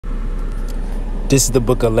This is the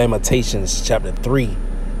book of Lamentations, chapter 3,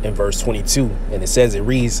 and verse 22. And it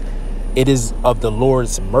reads, "It is of the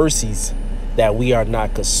Lord's mercies that we are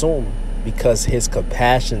not consumed, because his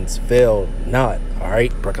compassions fail not." All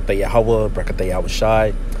right. Brakatah Yahweh, Brakatah Yahweh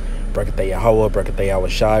Shai, Brakatah Yahweh, Brakatah Yahweh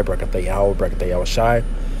Shai, Brakatah Yahweh, Brakatah Yahweh Shai.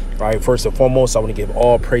 All right. First and foremost, I want to give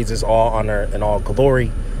all praises, all honor, and all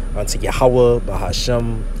glory unto Yahweh,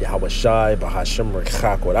 Bahashem, Yahweh Shai, Bahashem,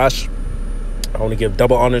 Rekha Kodash. I want to give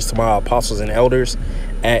double honors to my apostles and elders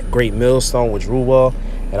at Great Millstone with Ruwell.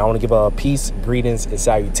 And I want to give peace, greetings, and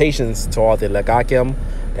salutations to all the Legakim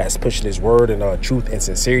that's pushing his word and truth and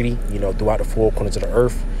sincerity, throughout the four corners of the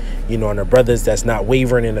earth, and the brothers that's not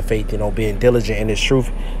wavering in the faith, being diligent in this truth.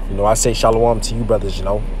 I say shalom to you brothers,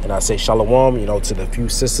 and I say shalom, to the few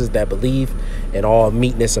sisters that believe in all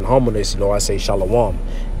meekness and humbleness, I say shalom.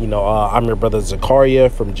 I'm your brother Zakaria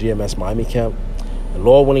from GMS Miami Camp. And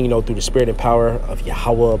Lord willing, through the spirit and power of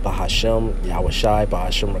Yahweh, Bahashem, Yahweh Shai,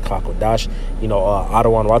 Bahashem, Rekha Kodash,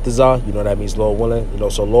 Adawan Ratazah, that means Lord willing.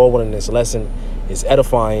 So Lord willing, this lesson is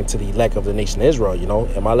edifying to the elect of the nation of Israel,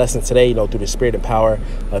 And my lesson today, through the spirit and power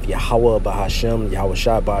of Yahweh, Bahashem, Yahweh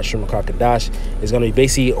Shai, Bahashem, Rekha Kodash, is going to be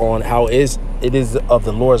basically on how it is of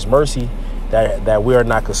the Lord's mercy that we are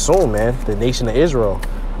not consumed, man. The nation of Israel.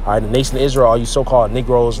 All right, the nation of Israel, all you so-called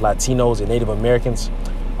Negroes, Latinos, and Native Americans.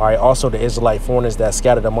 All right, also the Israelite foreigners that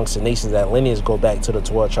scattered amongst the nations, that lineage go back to the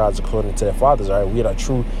 12 tribes according to their fathers. All right, we are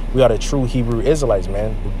the true Hebrew Israelites,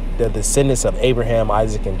 man, the descendants of Abraham,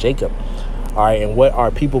 Isaac, and Jacob. All right, and what our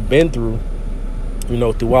people been through,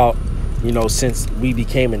 throughout, since we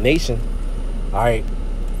became a nation. All right,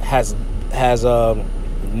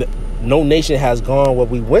 no nation has gone what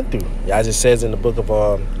we went through. As it says in the book of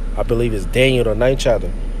I believe it's Daniel, the 9th chapter.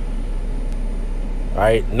 All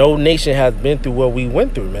right, no nation has been through what we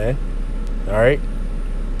went through, man. All right,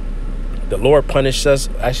 the Lord punished us.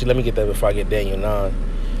 Actually, let me get that before I get Daniel 9.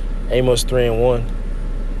 Amos 3:1.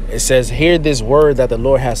 It says, "Hear this word that the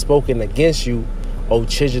Lord has spoken against you, O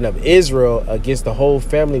children of Israel, against the whole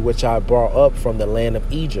family which I brought up from the land of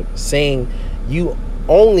Egypt, saying, you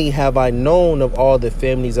only have I known of all the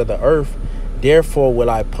families of the earth. Therefore will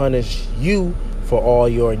I punish you for all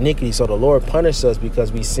your iniquity." So the Lord punished us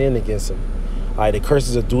because we sinned against him. All right, the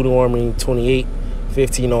curses of Deuteronomy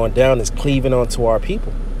 28:15 on down is cleaving onto our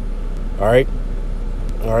people. All right.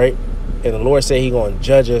 And the Lord said he's going to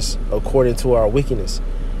judge us according to our wickedness.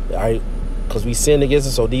 All right, because we sinned against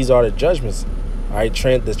him. So these are the judgments. All right,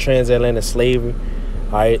 the transatlantic slavery.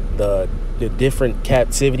 All right, the different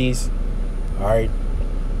captivities. All right,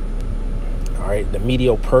 the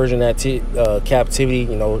Medo-Persian captivity.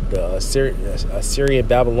 The Assyrian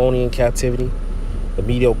Babylonian captivity, the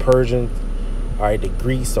Medo-Persian. All right, the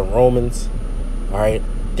Greeks, the Romans, all right,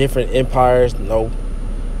 different empires,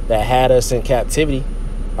 that had us in captivity.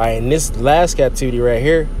 All right, and this last captivity right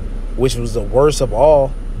here, which was the worst of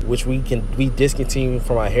all, which we discontinued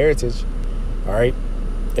from our heritage. All right,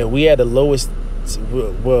 and we had the lowest.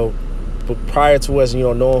 Well, prior to us,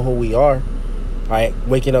 knowing who we are, all right,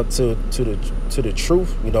 waking up to the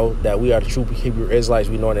truth, that we are the true Hebrew Israelites.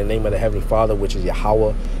 We know in the name of the Heavenly Father, which is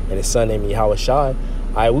Yahweh, and His Son named Yahweh Shai. All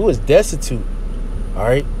right, we was destitute. All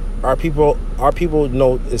right, our people,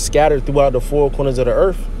 is scattered throughout the four corners of the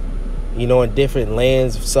earth, in different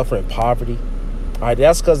lands, suffering poverty. All right,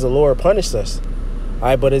 that's because the Lord punished us. All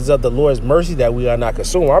right, but it's of the Lord's mercy that we are not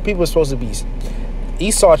consumed. Our people are supposed to be.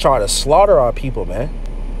 Esau tried to slaughter our people, man.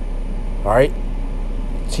 All right,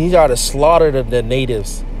 he tried to slaughter the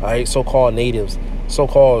natives. All right, so-called natives,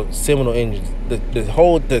 so-called Seminole Indians.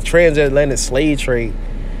 The transatlantic slave trade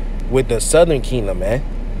with the Southern Kingdom, man.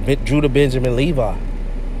 Judah, Benjamin, Levi.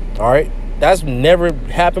 All right, that's never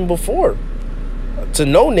happened before to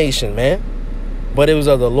no nation, man. But it was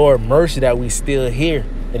of the Lord's mercy that we still here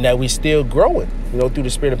and that we still growing, through the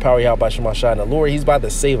spirit and power of Yahweh Shema Shai. And the Lord, he's about to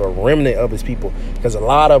save a remnant of his people, because a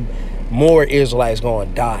lot of more Israelites going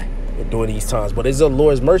to die during these times. But it's the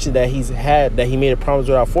Lord's mercy that he's had, that he made a promise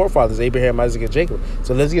with our forefathers, Abraham, Isaac, and Jacob.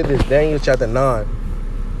 So let's get this. Daniel chapter 9.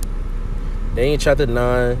 Daniel chapter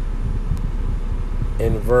 9.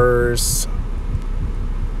 In verse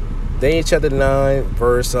 8. Daniel chapter 9.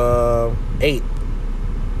 All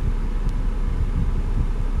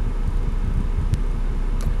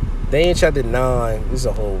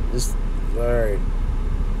right.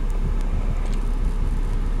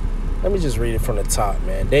 Let me just read it from the top,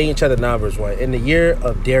 man. Daniel chapter 9, verse 1. In the year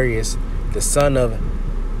of Darius, the son of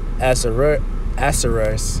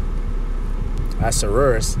Ahasuerus,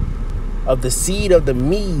 of the seed of the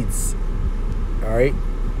Medes, all right,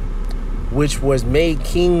 which was made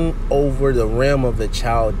king over the realm of the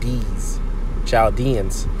Chaldeans.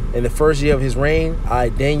 In the first year of his reign, I,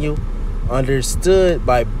 Daniel, understood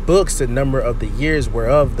by books the number of the years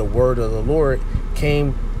whereof the word of the Lord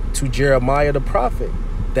came to Jeremiah the prophet,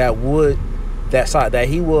 that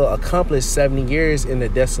he will accomplish 70 years in the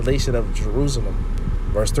desolation of Jerusalem.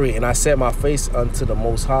 Verse 3, and I set my face unto the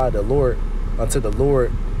Most High, unto the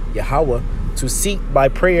Lord Yahweh, to seek by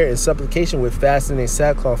prayer and supplication with fasting and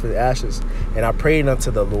sackcloth and ashes. And I prayed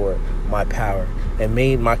unto the Lord my power, and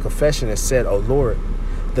made my confession, and said, O Lord,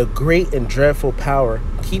 the great and dreadful power,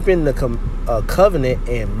 keeping the covenant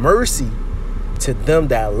and mercy to them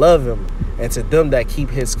that love him, and to them that keep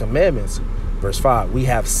his commandments. Verse 5, we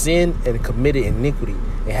have sinned and committed iniquity,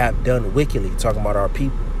 and have done wickedly, talking about our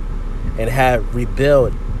people, and have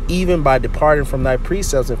rebelled, even by departing from thy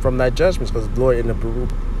precepts and from thy judgments. Because the Lord in the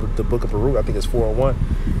book of Baruch, I think it's 4:1,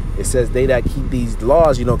 it says, they that keep these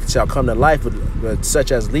laws, shall come to life, but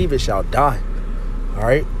such as leave it shall die. All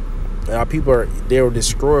right. And our people they were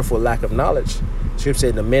destroyed for lack of knowledge. Scripture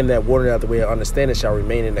said, the men that wander out the way of understanding shall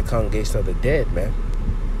remain in the congregation of the dead, man.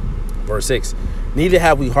 Verse 6, neither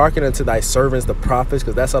have we hearkened unto thy servants the prophets,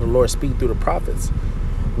 because that's how the Lord speak through the prophets,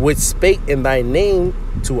 which spake in thy name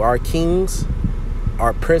to our kings,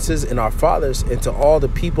 our princes, and our fathers, and to all the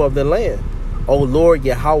people of the land. O Lord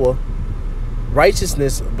Yahweh,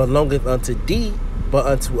 righteousness belongeth unto thee, but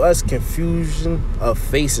unto us confusion of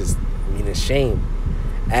faces, meaning shame,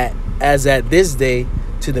 as at this day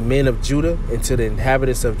to the men of Judah, and to the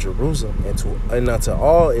inhabitants of Jerusalem, and unto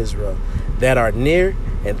all Israel that are near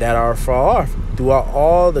and that are far off, throughout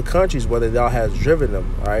all the countries whither thou hast driven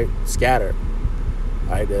them, all right, scattered,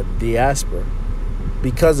 all right, the diaspora,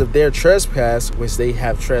 because of their trespass which they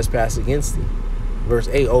have trespassed against thee. Verse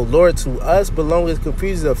 8, O Lord, to us belongeth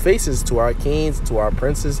confusion of faces, to our kings, to our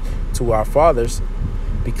princes, to our fathers,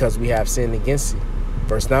 because we have sinned against thee.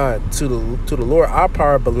 Verse 9, to the Lord our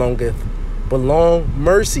power belong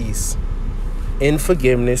mercies in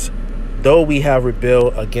forgiveness, though we have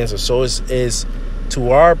rebelled against us. So it's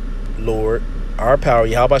to our Lord, our power,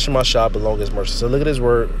 Yahweh Shemashah, belongs mercy. So look at this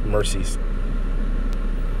word, mercies.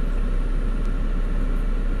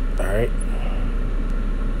 All right.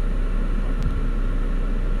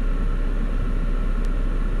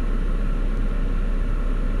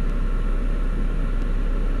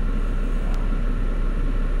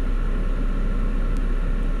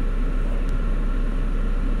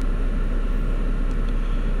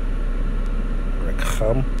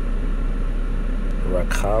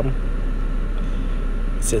 Rakam.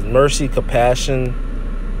 It says mercy, compassion,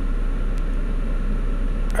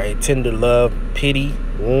 all right, tender love, pity,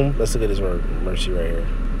 womb. Let's look at this word, mercy, right here.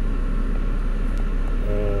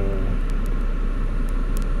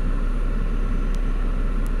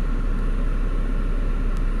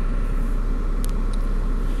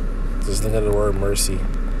 Just look at the word mercy.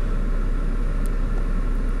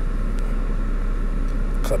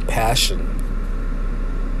 Compassion.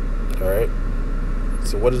 All right.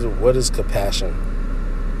 So what is compassion?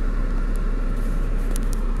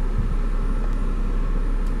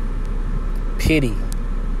 Pity,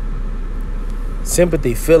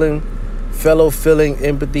 sympathy, feeling,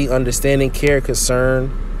 empathy, understanding, care,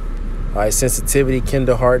 concern, all right, sensitivity,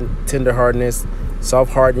 tenderheartedness,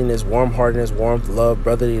 soft-heartedness, warm-heartedness, warmth, love,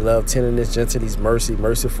 brotherly love, tenderness, gentleness, mercy,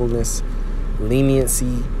 mercifulness, lenience,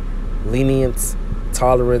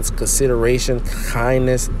 tolerance, consideration,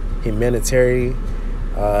 kindness, humanitarian,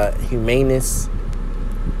 humaneness,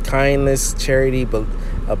 kindness, charity,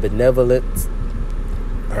 benevolence.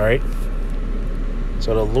 All right.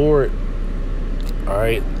 So the Lord, all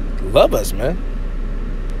right, love us, man.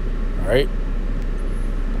 All right.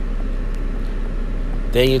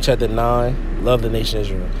 Daniel chapter 9, love the nation of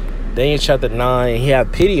Israel. Daniel chapter 9, he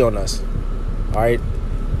had pity on us. All right.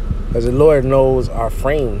 Because the Lord knows our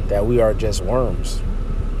frame, that we are just worms.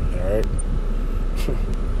 All right.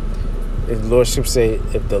 If the Lord should say,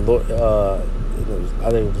 if the Lord, I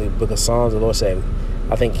think the book of Psalms, the Lord said,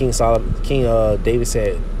 I think King David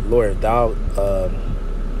said, Lord, if thou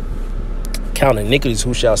count iniquities,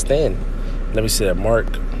 who shall stand? Let me see that. Mark.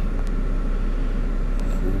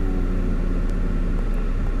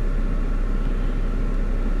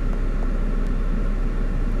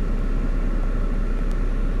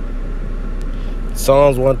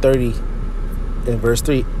 Psalms 130 in verse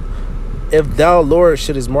 3. If thou, Lord,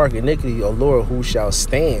 shouldest mark iniquity, O Lord, who shall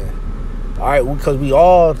stand? All right, because we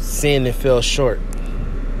all sinned and fell short.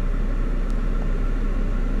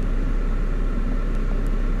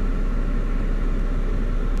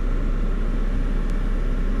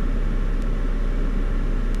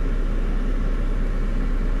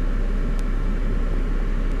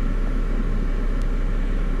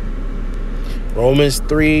 Romans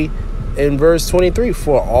 3, in verse 23,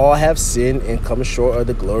 for all have sinned and come short of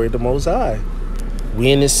the glory of the Most High.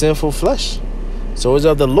 We in this sinful flesh. So it's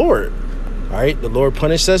of the Lord. All right, the Lord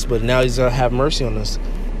punished us, but now he's going to have mercy on us.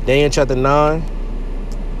 Daniel chapter 9.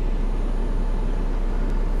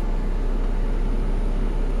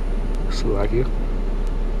 See like you.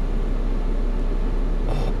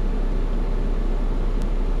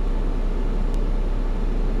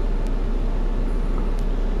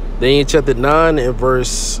 Daniel chapter 9 and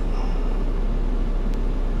verse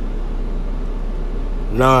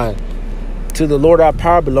 9. To the Lord our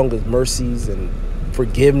power belongeth mercies and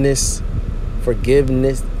forgivenesses.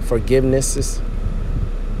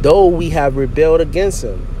 Though we have rebelled against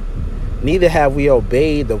him, neither have we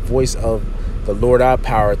obeyed the voice of the Lord our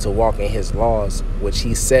power to walk in his laws, which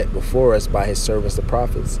he set before us by his servants the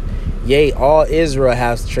prophets. Yea, all Israel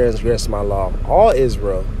has transgressed my law, all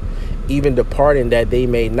Israel, even departing that they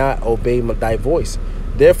may not obey thy voice.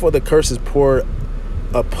 Therefore the curse is poured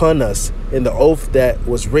upon us in the oath that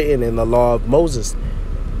was written in the law of Moses,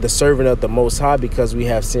 the servant of the Most High, because we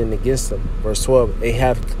have sinned against him. Verse 12,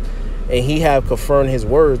 and he have confirmed his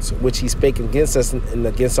words, which he spake against us and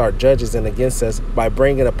against our judges and against us, by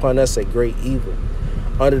bringing upon us a great evil.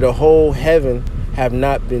 Under the whole heaven have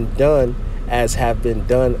not been done as have been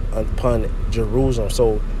done upon Jerusalem.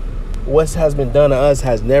 So what has been done to us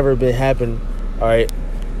has never been happened, all right,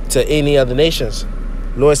 to any other nations.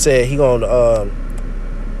 Lord said he gonna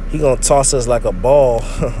toss us like a ball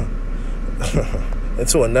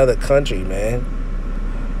into another country, man.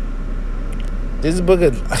 This book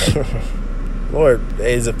of Lord,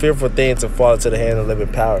 is a fearful thing to fall into the hand of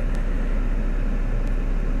living power.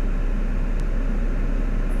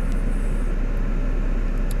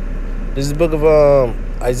 This is the book of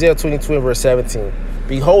Isaiah 22 and verse 17.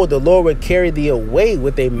 Behold, the Lord will carry thee away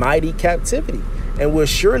with a mighty captivity, and will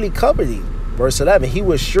surely cover thee. Verse 11. He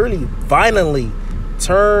will surely violently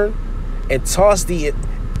turn and toss thee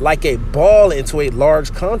like a ball into a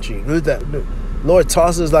large country. The Lord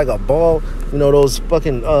tosses like a ball. You know those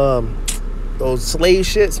fucking those slave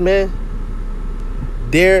shits, man.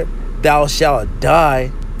 There thou shalt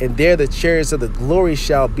die, and there the chariots of the glory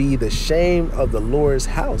shall be the shame of the Lord's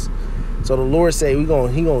house. So the Lord said he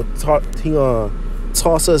gonna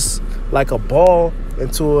toss us like a ball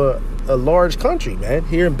into a large country, man.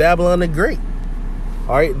 Here in Babylon the Great.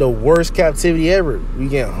 All right, the worst captivity ever. We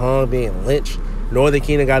get hung, being lynched. Northern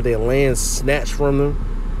Kingdom got their land snatched from them,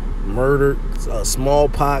 murdered,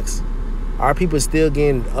 smallpox. Our people still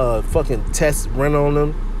getting fucking tests run on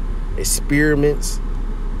them, experiments.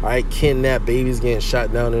 All right, kidnapped babies getting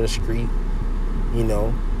shot down in the street. You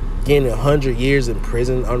know, getting 100 years in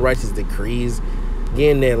prison, unrighteous decrees,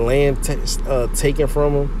 getting their land taken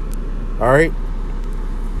from them. All right,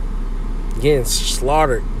 getting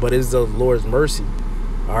slaughtered, but it's the Lord's mercy.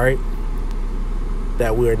 All right,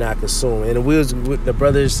 that we are not consumed. And we was with the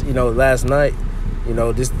brothers, you know, last night. You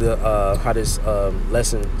know, this the how this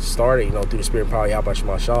lesson started. You know, through the Spirit and power of Yahweh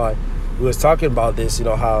Shema Shai. We was talking about this. You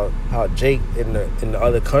know, how Jake in the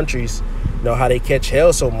other countries, you know, how they catch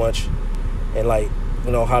hell so much, and like,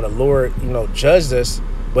 you know, how the Lord, you know, judged us.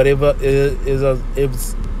 But it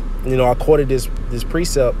was, you know, I quoted this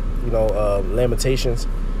precept. You know, Lamentations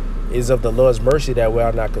is of the Lord's mercy that we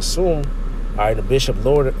are not consumed. All right, the bishop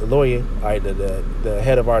lawyer, all right, the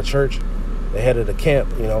head of our church, the head of the camp,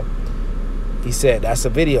 you know, he said, that's a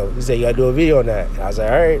video. He said, you got to do a video on that. And I was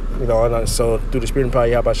like, all right, you know, and so through the Spirit and power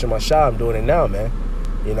of Yahweh Shema Shai, I'm doing it now, man.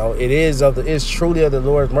 You know, it's truly of the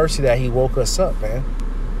Lord's mercy that he woke us up, man.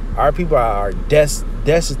 Our people are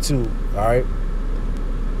destitute, all right?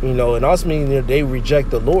 You know, and also means they reject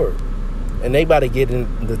the Lord. And they about to get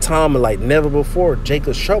in the time of like never before,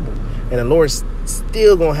 Jacob's trouble. And the Lord's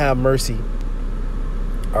still going to have mercy.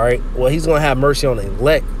 All right. Well, he's going to have mercy on the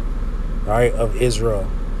elect, all right, of Israel.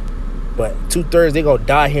 But 2/3, they're going to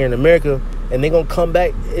die here in America, and they're going to come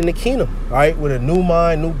back in the kingdom, all right, with a new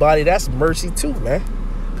mind, new body. That's mercy too, man,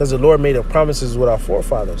 because the Lord made the promises with our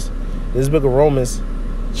forefathers. This book of Romans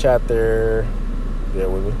chapter, bear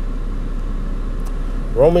with me.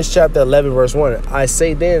 Romans chapter 11, verse 1. I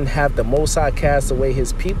say then, have the Most High cast away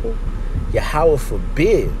his people? Yahweh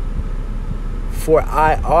forbid. For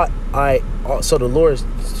so the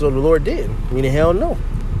Lord did. Meaning, hell no.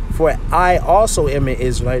 For I also am an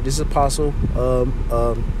Israelite. This is Apostle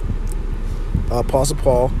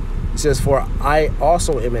Paul. He says, for I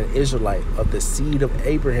also am an Israelite of the seed of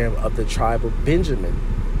Abraham, of the tribe of Benjamin.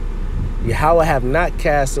 Yahweh have not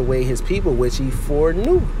cast away his people, which he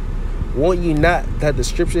foreknew. Won't you not that the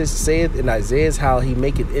scriptures saith in Isaiah how he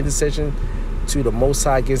maketh intercession to the Most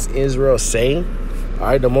High against Israel, saying, all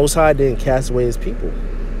right, the Most High didn't cast away his people.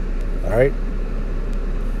 All right.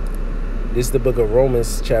 This is the book of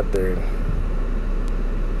Romans, chapter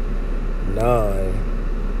 9.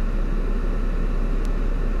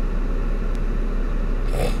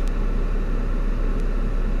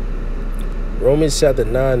 Romans chapter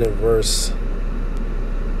 9 and verse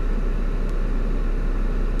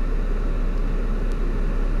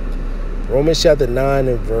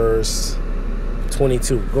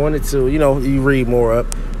 22. Going into, you read more up.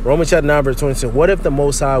 Romans chapter 9 verse 22. What if the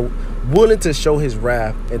Most High, willing to show his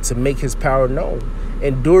wrath and to make his power known,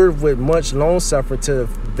 endured with much long suffering to the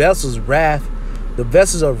vessels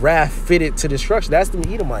of wrath fitted to destruction? That's the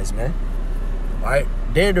Edomites, man. All right,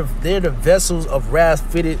 they're the vessels of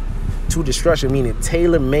wrath fitted to destruction, meaning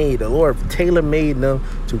tailor-made. The Lord tailor-made them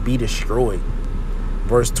to be destroyed.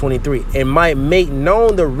 Verse 23, and might make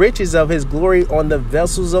known the riches of his glory on the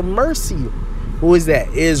vessels of mercy. Who is that?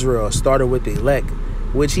 Israel, started with the elect,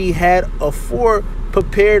 which he had afore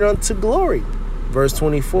prepared unto glory. Verse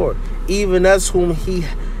 24, even us whom he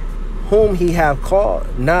have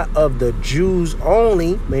called, not of the Jews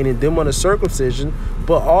only, meaning them on the circumcision,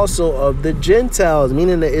 but also of the Gentiles,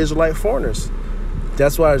 meaning the Israelite foreigners.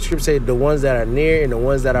 That's why the scripture says the ones that are near and the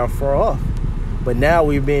ones that are far off. But now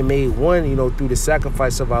we're being made one, through the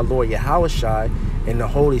sacrifice of our Lord Yahushua and the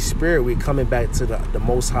Holy Spirit. We're coming back to the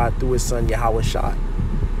Most High through his son Yahushua.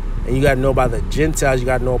 And you got to know about the Gentiles. You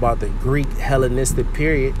got to know about the Greek Hellenistic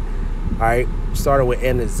period. All right, starting with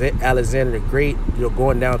Alexander the Great,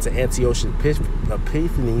 going down to Antiochus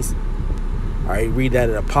Epiphanes. All right, read that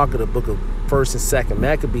in the Apocrypha, the book of 1st and 2nd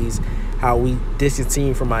Maccabees, how we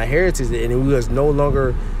discontinued from our heritage, and we was no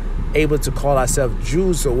longer able to call ourselves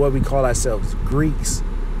Jews, or what we call ourselves Greeks,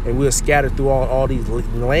 and we were scattered through all these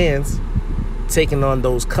lands, taking on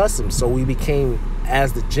those customs. So we became,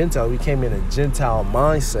 as the Gentile, we came in a Gentile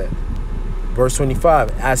mindset. Verse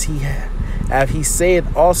 25, as he said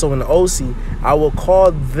also in the OC, I will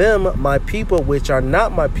call them my people which are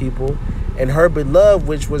not my people, and her beloved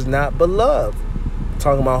which was not beloved.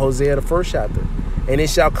 Talking about Hosea, the 1st chapter. And it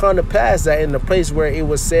shall come to pass that in the place where it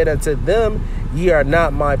was said unto them, ye are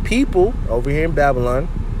not my people, over here in Babylon,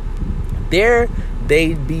 there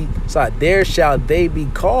shall they be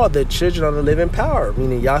called the children of the living power,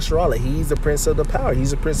 meaning Yasharallah. He's the prince of the power.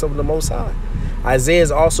 He's the prince of the Most High. Isaiah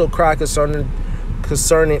is also cried concerning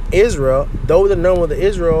Israel, though the number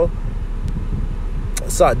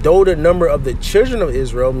of the children of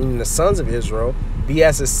Israel, meaning the sons of Israel, be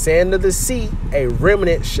as the sand of the sea, a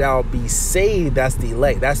remnant shall be saved. That's the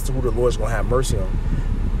elect. That's who the Lord's going to have mercy on.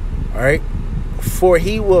 All right. For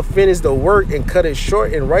he will finish the work and cut it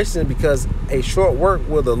short in righteousness, because a short work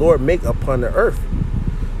will the Lord make upon the earth.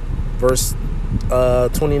 Verse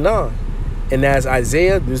 29. And as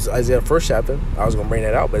Isaiah, this is Isaiah 1st chapter, I was going to bring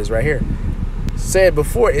that out, but it's right here, said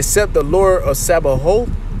before, except the Lord of Sabaoth,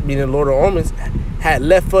 meaning the Lord of Omens, had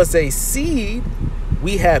left us a seed,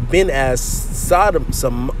 we have been as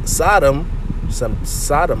Sodoma,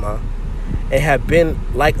 and have been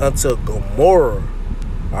like unto Gomorrah.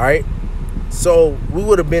 All right. So we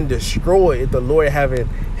would have been destroyed if the Lord haven't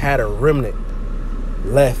had a remnant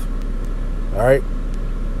left. All right.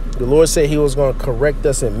 The Lord said he was going to correct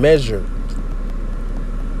us in measure,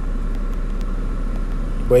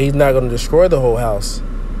 but he's not going to destroy the whole house.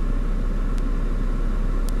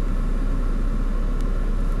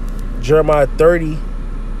 Jeremiah 30.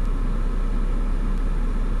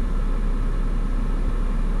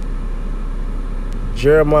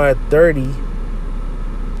 Jeremiah 30.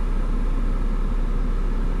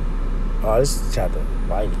 Oh, this is chapter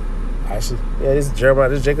mighty. Actually, yeah, this is Jeremiah.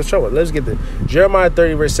 This is Jacob's trouble. Let's get to Jeremiah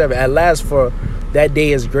 30, verse 7. At last, for that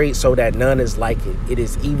day is great, so that none is like it. It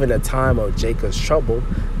is even a time of Jacob's trouble,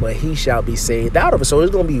 but he shall be saved out of it. So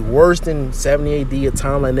it's going to be worse than 70 AD, a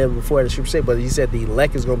time like never before, the scripture said. But he said the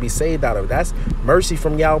elect is going to be saved out of it. That's mercy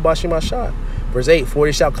from Yahweh Shemashah. Verse 8, for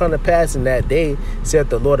it shall come to pass in that day, saith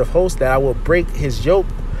the Lord of hosts, that I will break his yoke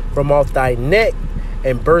from off thy neck,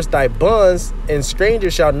 and burst thy bonds, and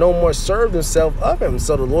strangers shall no more serve themselves of him.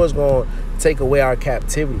 So the Lord's going to take away our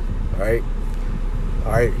captivity. All right.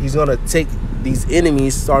 All right. He's going to take these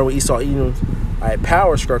enemies, starting with Esau, Edom,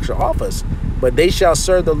 power structure off us. But they shall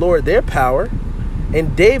serve the Lord their power,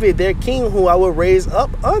 and David their king, who I will raise up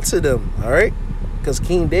unto them. All right. Because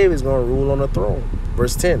King David is going to rule on the throne.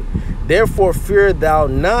 Verse 10. Therefore fear thou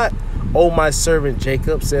not, O my servant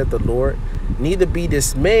Jacob, saith the Lord, neither be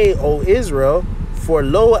dismayed, O Israel. For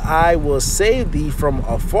lo, I will save thee from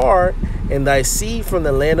afar, and thy seed from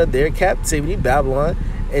the land of their captivity, Babylon.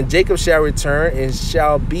 And Jacob shall return, and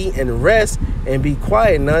shall be in rest, and be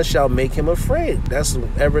quiet. None shall make him afraid. That's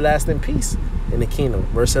everlasting peace in the kingdom.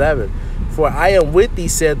 Verse 11. For I am with thee,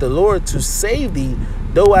 said the Lord, to save thee.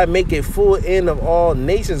 Though I make a full end of all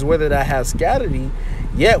nations, whether I have scattered thee,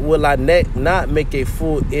 yet will I not make a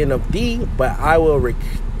full end of thee, but I will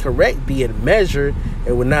correct thee in measure,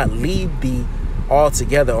 and will not leave thee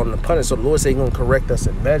altogether on the punishment. So the Lord said he's going to correct us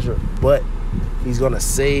in measure, but he's going to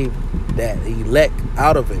save that elect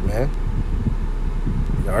out of it, man.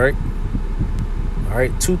 All right.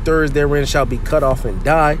 2/3 therein shall be cut off and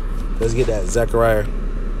die. Let's get that. Zechariah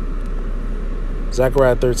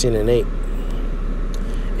 13:8.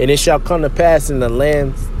 And it shall come to pass in the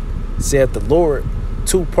land, saith the Lord,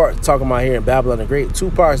 2 parts, talking about here in Babylon the Great, 2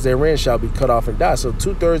 parts therein shall be cut off and die. So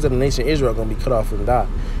 2/3 of the nation of Israel are going to be cut off and die.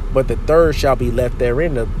 But the third shall be left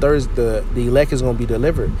therein. The elect is going to be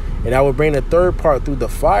delivered. And I will bring the third part through the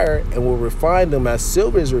fire, and will refine them as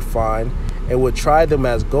silver is refined, and will try them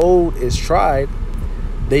as gold is tried.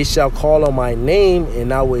 They shall call on my name,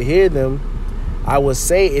 and I will hear them. I will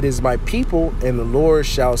say, it is my people, and the Lord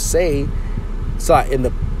shall say,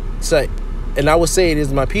 and I will say, it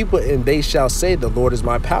is my people, and they shall say, the Lord is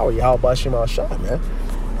my power. Yahweh Bashim al-Shah, man.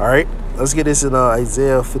 All right, let's get this in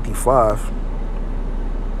Isaiah 55.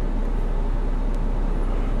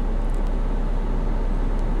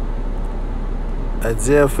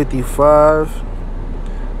 Isaiah 55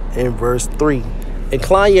 and verse 3.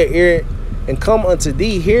 Incline your ear and come unto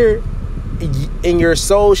thee, hear, and your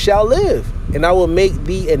soul shall live. And I will make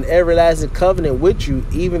thee an everlasting covenant with you,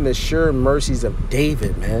 even the sure mercies of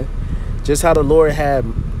David, man. Just how the Lord had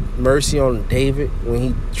mercy on David when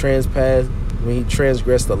he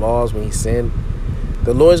transgressed the laws, when he sinned.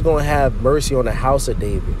 The Lord's going to have mercy on the house of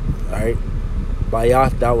David, all right?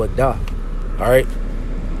 Bayath Dawadah, all right?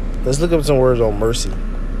 Let's look up some words on mercy.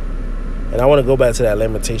 And I want to go back to that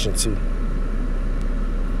lamentation too.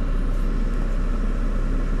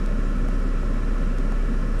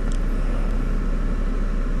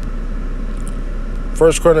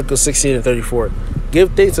 First Chronicles 16:34.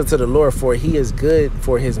 Give thanks unto the Lord, for he is good,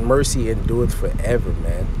 for his mercy endureth forever,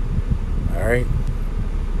 man. All right.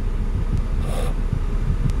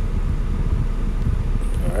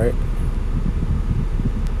 All right.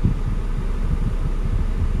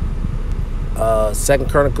 2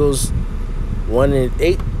 Chronicles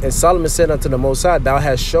 1:8. And Solomon said unto the Most High, thou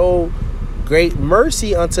hast showed great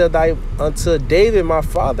mercy unto David my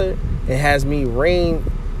father, and has me reign.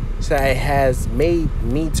 So it has made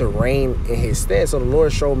me to reign in his stead. So the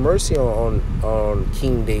Lord showed mercy on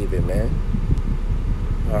King David, man.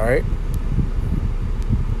 All right.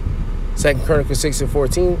 2 Chronicles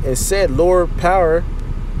 6:14. It said, Lord, power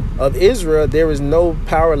of Israel, there is no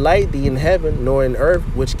power like thee in heaven nor in earth,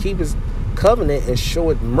 which keepeth covenant and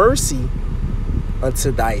showeth mercy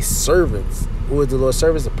unto thy servants. Who is the Lord's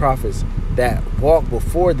servants? The prophets that walk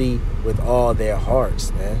before thee with all their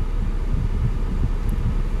hearts, man.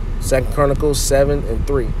 2 Chronicles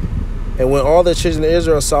 7:3. And when all the children of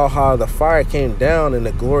Israel saw how the fire came down and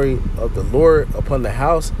the glory of the Lord upon the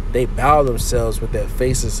house, they bowed themselves with their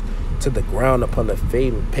faces to the ground upon the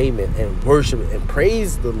pavement and worshiped and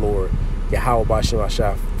praised the Lord, Yahweh Bashim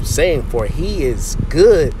Ashah, saying, for he is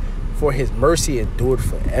good, for his mercy endured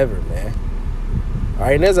forever, man. All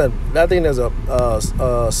right, and I think there's a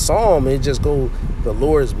psalm. It just goes, the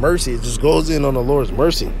Lord's mercy. It just goes in on the Lord's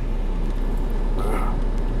mercy.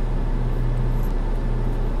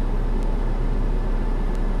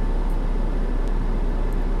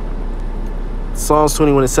 Psalms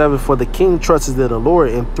 21:7. For the king trusteth in the Lord,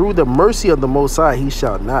 and through the mercy of the Most High he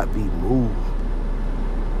shall not be moved.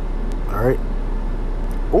 All right.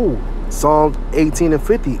 Oh, Psalm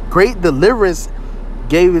 18:50. Great deliverance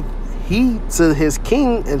gaveth he to his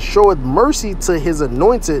king, and showeth mercy to his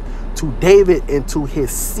anointed, to David and to his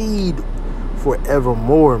seed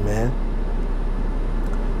forevermore, man.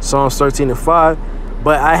 Psalms 13:5.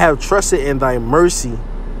 But I have trusted in thy mercy.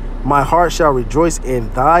 My heart shall rejoice in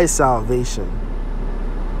thy salvation.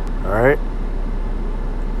 All right.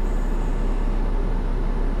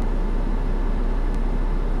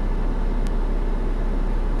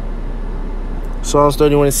 Psalms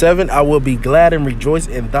 31:7. I will be glad and rejoice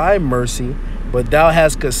in thy mercy, but thou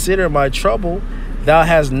hast considered my trouble. Thou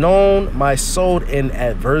hast known my soul in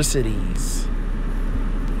adversities.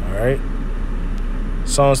 All right.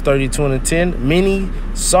 Psalms 32:10. Many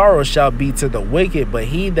sorrows shall be to the wicked, but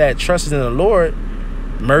he that trusteth in the Lord,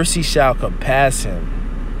 mercy shall compass him.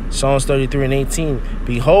 Psalms 33:18.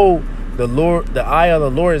 Behold, the eye of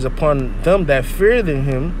the Lord is upon them that fear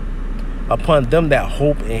him, upon them that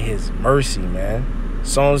hope in his mercy, man.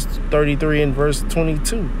 Psalms 33 and verse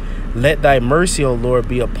 22. Let thy mercy, O Lord,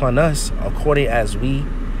 be upon us, according as we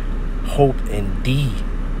hope in thee.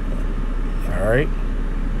 All right.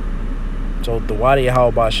 So the Wadi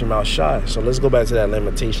Yahweh Bashim al Shai. So let's go back to that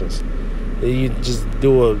Lamentations. You just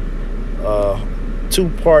do a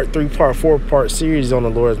 2-part, 3-part, 4-part series on the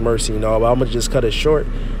Lord's mercy, but I'm gonna just cut it short.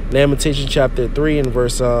 Lamentation chapter 3 and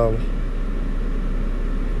verse 21.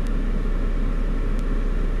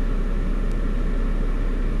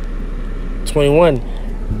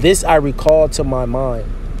 This I recall to my mind,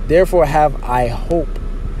 therefore have I hope.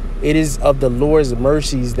 It is of the Lord's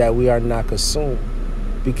mercies that we are not consumed,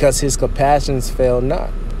 because his compassions fail not.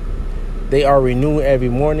 They are renewed every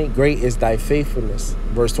morning. Great is thy faithfulness.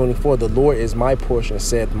 Verse 24, the Lord is my portion,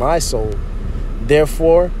 said my soul.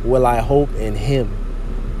 Therefore will I hope in him.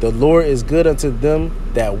 The Lord is good unto them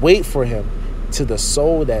that wait for him, to the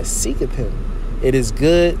soul that seeketh him. It is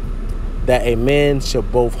good that a man shall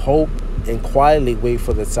both hope and quietly wait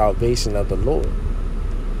for the salvation of the Lord.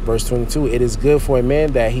 Verse 22, it is good for a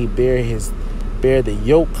man that he bear the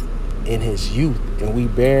yoke in his youth, and we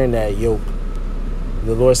bearing that yoke.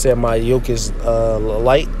 The Lord said, my yoke is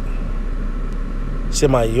light. He said,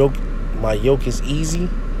 my yoke is easy,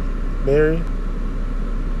 Mary.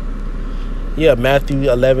 Yeah,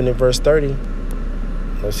 Matthew 11 and verse 30.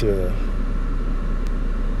 Let's see that.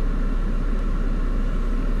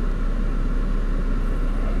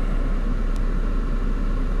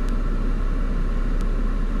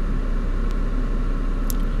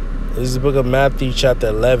 This is the book of Matthew chapter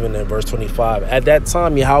 11 and verse 25. At that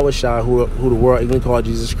time, Yahushua, who the world even called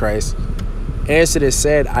Jesus Christ, answered and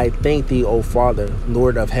said, I thank thee, O Father,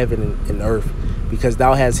 Lord of heaven and earth, because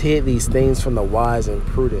thou hast hid these things from the wise and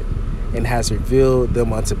prudent, and hast revealed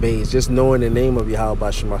them unto babes. Just knowing the name of Yahweh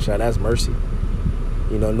Shemashah, that's mercy.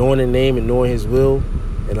 Knowing the name and knowing his will,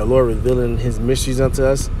 and the Lord revealing his mysteries unto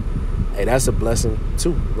us, hey, that's a blessing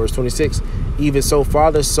too. Verse 26, even so,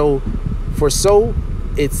 Father, so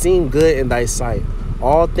it seemed good in thy sight.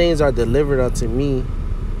 All things are delivered unto me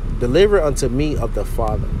of the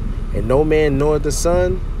Father. And no man knoweth the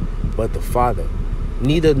Son but the Father.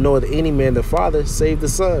 Neither knoweth any man the Father save the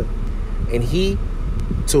Son, and he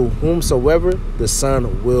to whomsoever the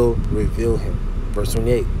Son will reveal him. Verse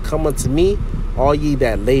 28, come unto me, all ye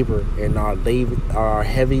that labor and are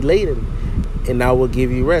heavy laden, and I will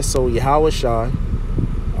give you rest. So Yahushua,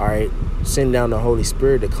 all right, send down the Holy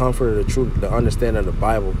Spirit, the comforter, the truth, the understanding of the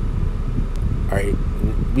Bible. All right,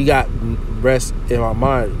 we got rest in our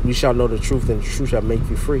mind. We shall know the truth, and the truth shall make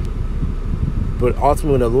you free. But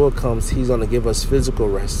ultimately, when the Lord comes, he's going to give us physical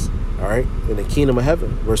rest, all right, in the kingdom of heaven.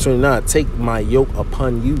 Verse 29, take my yoke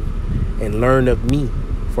upon you and learn of me,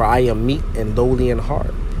 for I am meek and lowly in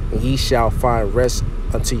heart, and ye shall find rest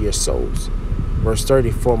unto your souls. Verse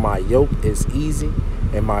 30, for my yoke is easy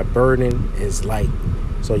and my burden is light.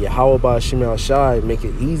 So Yahweh Ba'Shem Shai make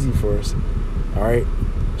it easy for us. All right.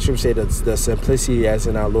 Scripture say the simplicity as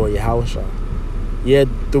in our Lord Yahushua. Yeah,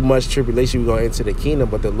 through much tribulation we're gonna enter the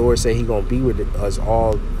kingdom, but the Lord say he gonna be with us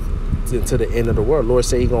all until the end of the world. Lord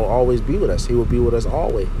say he gonna always be with us. He will be with us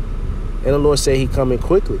always. And the Lord say he coming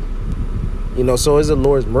quickly. So it's the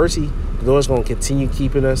Lord's mercy. The Lord's gonna continue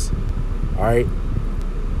keeping us. All right.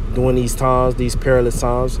 During these times, these perilous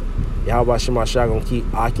times, Yahweh Shema Shah gonna keep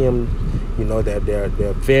Akim,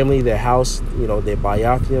 their family, their house, their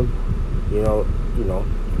Bayakim,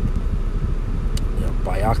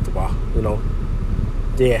 Bayaktaba,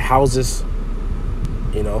 their houses,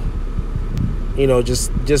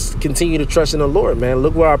 just continue to trust in the Lord, man.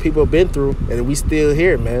 Look what our people have been through, and we still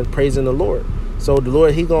here, man, praising the Lord. So the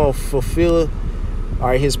Lord, he gonna fulfill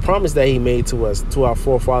his promise that he made to us, to our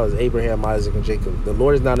forefathers, Abraham, Isaac, and Jacob. The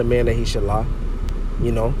Lord is not a man that he should lie,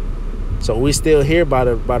 So we still here by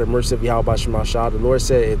the mercy of Yahweh Shema Shah. The Lord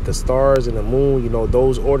said, if the stars and the moon,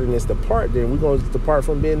 those ordinances depart, then we're going to depart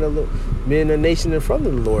from being a nation in front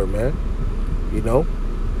of the Lord, man.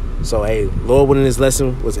 So, hey, Lord, within this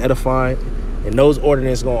lesson was edifying, and those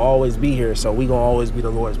ordinances going to always be here. So we going to always be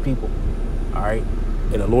the Lord's people, all right?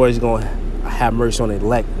 And the Lord is going to have mercy on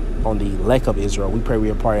the elect of Israel. We pray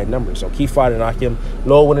we are part of that number. So keep fighting, Akim.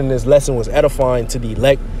 Lord, within this lesson was edifying to the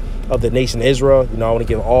elect of the nation of Israel. I want to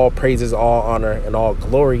give all praises, all honor, and all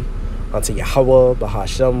glory unto Yahweh,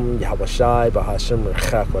 Bahashem, Yahweh Shai, Bahashem,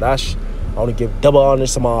 Rechakodash. I want to give double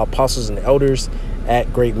honors to my apostles and elders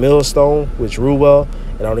at Great Millstone, which rule well.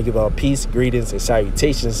 And I want to give peace, greetings, and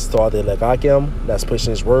salutations to all the elect Akim that's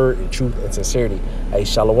pushing his word in truth and sincerity. Hey,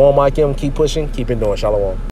 Shalom, Akim. Keep pushing, keep enduring. Shalom.